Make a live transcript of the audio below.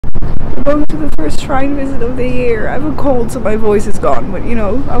We're going to the first shrine visit of the year. I have a cold so my voice is gone, but you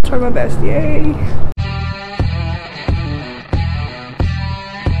know, I'll try my best. Yay!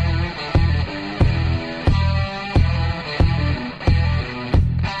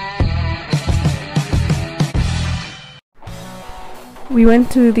 We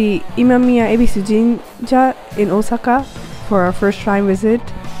went to the Imamiya Ebisu Jinja in Osaka for our first shrine visit,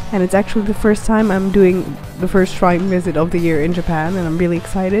 and it's actually the first time I'm doing the first shrine visit of the year in Japan, and I'm really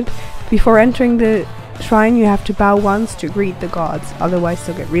excited. Before entering the shrine you have to bow once to greet the gods, otherwise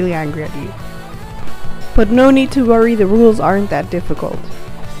they'll get really angry at you. But no need to worry, the rules aren't that difficult.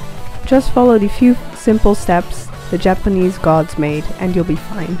 Just follow the few simple steps the Japanese gods made and you'll be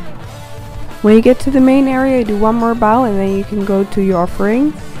fine. When you get to the main area, you do one more bow and then you can go to your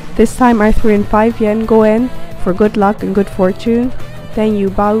offering. This time I threw in 5 yen goen for good luck and good fortune. Then you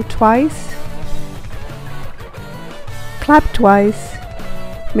bow twice, clap twice,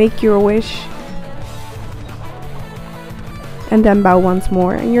 make your wish, and then bow once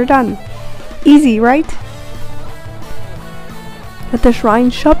more and you're done. Easy, right? At the shrine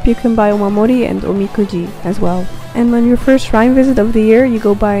shop you can buy omamori and omikuji as well. And on your first shrine visit of the year you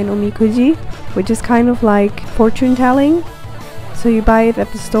go buy an omikuji, which is kind of like fortune telling. So you buy it at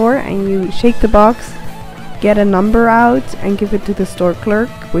the store and you shake the box, get a number out and give it to the store clerk,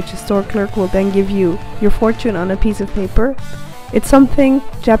 which the store clerk will then give you your fortune on a piece of paper. It's something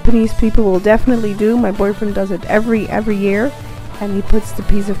Japanese people will definitely do. My boyfriend does it every year, and he puts the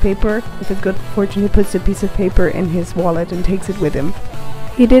piece of paper, if it's good fortune, he puts the piece of paper in his wallet and takes it with him.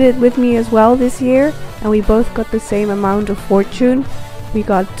 He did it with me as well this year, and we both got the same amount of fortune. We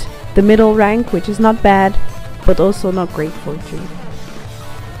got the middle rank, which is not bad, but also not great fortune.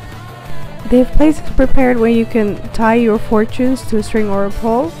 They have places prepared where you can tie your fortunes to a string or a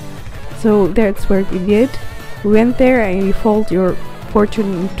pole, so that's where we did. We went there and you fold your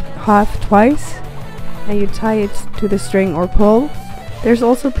fortune in half twice and you tie it to the string or pole. There's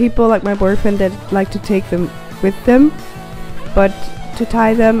also people like my boyfriend that like to take them with them, but to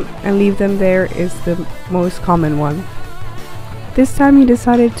tie them and leave them there is the most common one. This time he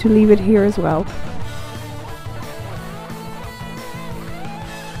decided to leave it here as well.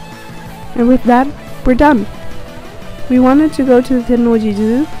 And with that, we're done. We wanted to go to the Tenno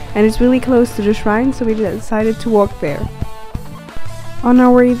Zoo, and it's really close to the shrine, so we decided to walk there. On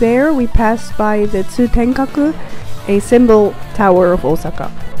our way there, we passed by the Tsutenkaku, a symbol tower of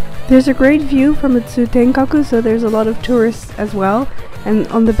Osaka. There's a great view from the Tsutenkaku, so there's a lot of tourists as well, and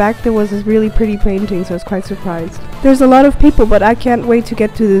on the back there was this really pretty painting, so I was quite surprised. There's a lot of people, but I can't wait to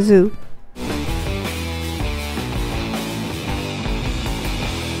get to the zoo.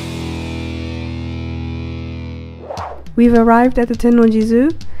 We've arrived at the Tennoji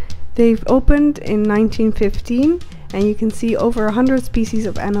Zoo. They've opened in 1915 and you can see over 100 species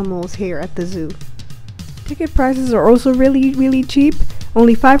of animals here at the zoo. Ticket prices are also really cheap.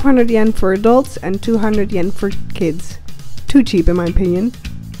 Only 500 yen for adults and 200 yen for kids. Too cheap in my opinion.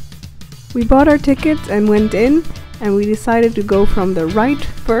 We bought our tickets and went in, and we decided to go from the right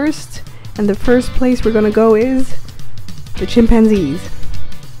first, and the first place we're gonna go is the chimpanzees.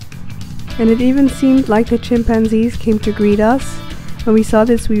 And it even seemed like the chimpanzees came to greet us. When we saw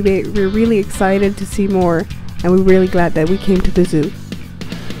this, we were really excited to see more, and we're really glad that we came to the zoo.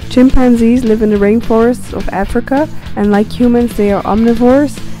 Chimpanzees live in the rainforests of Africa, and like humans they are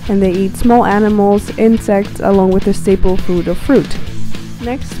omnivores, and they eat small animals, insects, along with their staple food of fruit.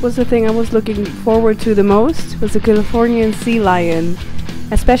 Next was the thing I was looking forward to the most, was the Californian sea lion.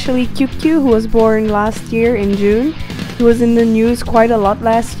 Especially Kyukyu, who was born last year in June. He was in the news quite a lot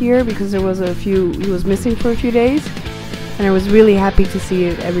last year because he was missing for a few days, and I was really happy to see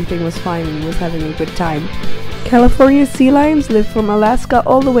it. Everything was fine and he was having a good time. California sea lions live from Alaska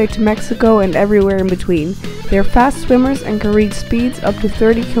all the way to Mexico and everywhere in between. They are fast swimmers and can reach speeds up to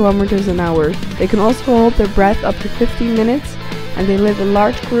 30 kilometers an hour. They can also hold their breath up to 15 minutes, and they live in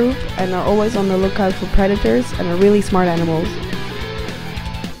large groups and are always on the lookout for predators and are really smart animals.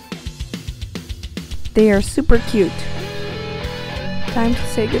 They are super cute. Time to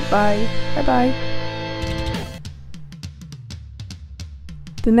say goodbye. Bye bye.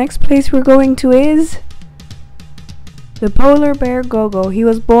 The next place we're going to is the polar bear Gogo. He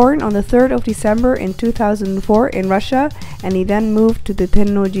was born on the 3rd of December in 2004 in Russia, and he then moved to the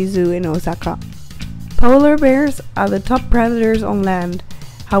Tennoji Zoo in Osaka. Polar bears are the top predators on land.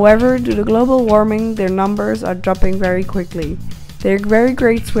 However, due to global warming, their numbers are dropping very quickly. They are very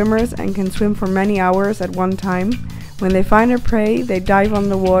great swimmers and can swim for many hours at one time. When they find their prey, they dive on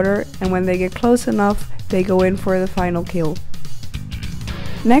the water, and when they get close enough, they go in for the final kill.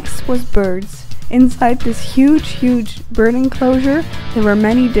 Next was birds. Inside this huge bird enclosure, there were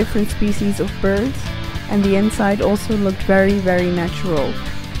many different species of birds, and the inside also looked very natural.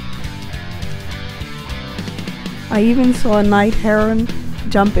 I even saw a night heron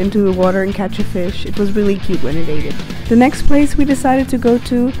jump into the water and catch a fish. It was really cute when it ate it. The next place we decided to go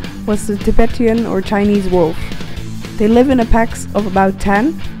to was the Tibetan or Chinese wolf. They live in a packs of about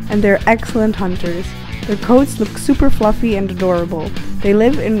 10, and they're excellent hunters. Their coats look super fluffy and adorable. They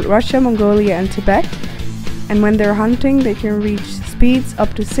live in Russia, Mongolia and Tibet, and when they're hunting they can reach speeds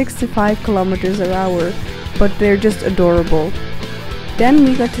up to 65 kilometers an hour, but they're just adorable. Then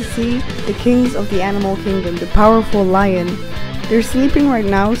we got to see the kings of the animal kingdom, the powerful lion. They're sleeping right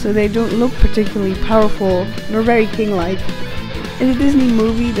now, so they don't look particularly powerful nor very king-like. In the Disney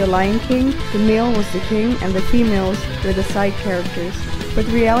movie The Lion King, the male was the king and the females were the side characters. But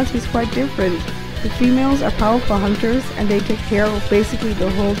reality is quite different. The females are powerful hunters and they take care of basically the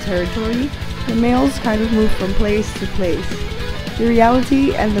whole territory. The males kind of move from place to place. The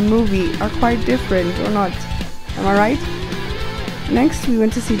reality and the movie are quite different, or not? Am I right? Next we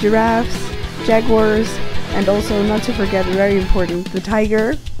went to see giraffes, jaguars, and also, not to forget, very important, the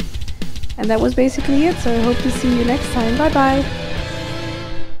tiger. And that was basically it, so I hope to see you next time. Bye bye!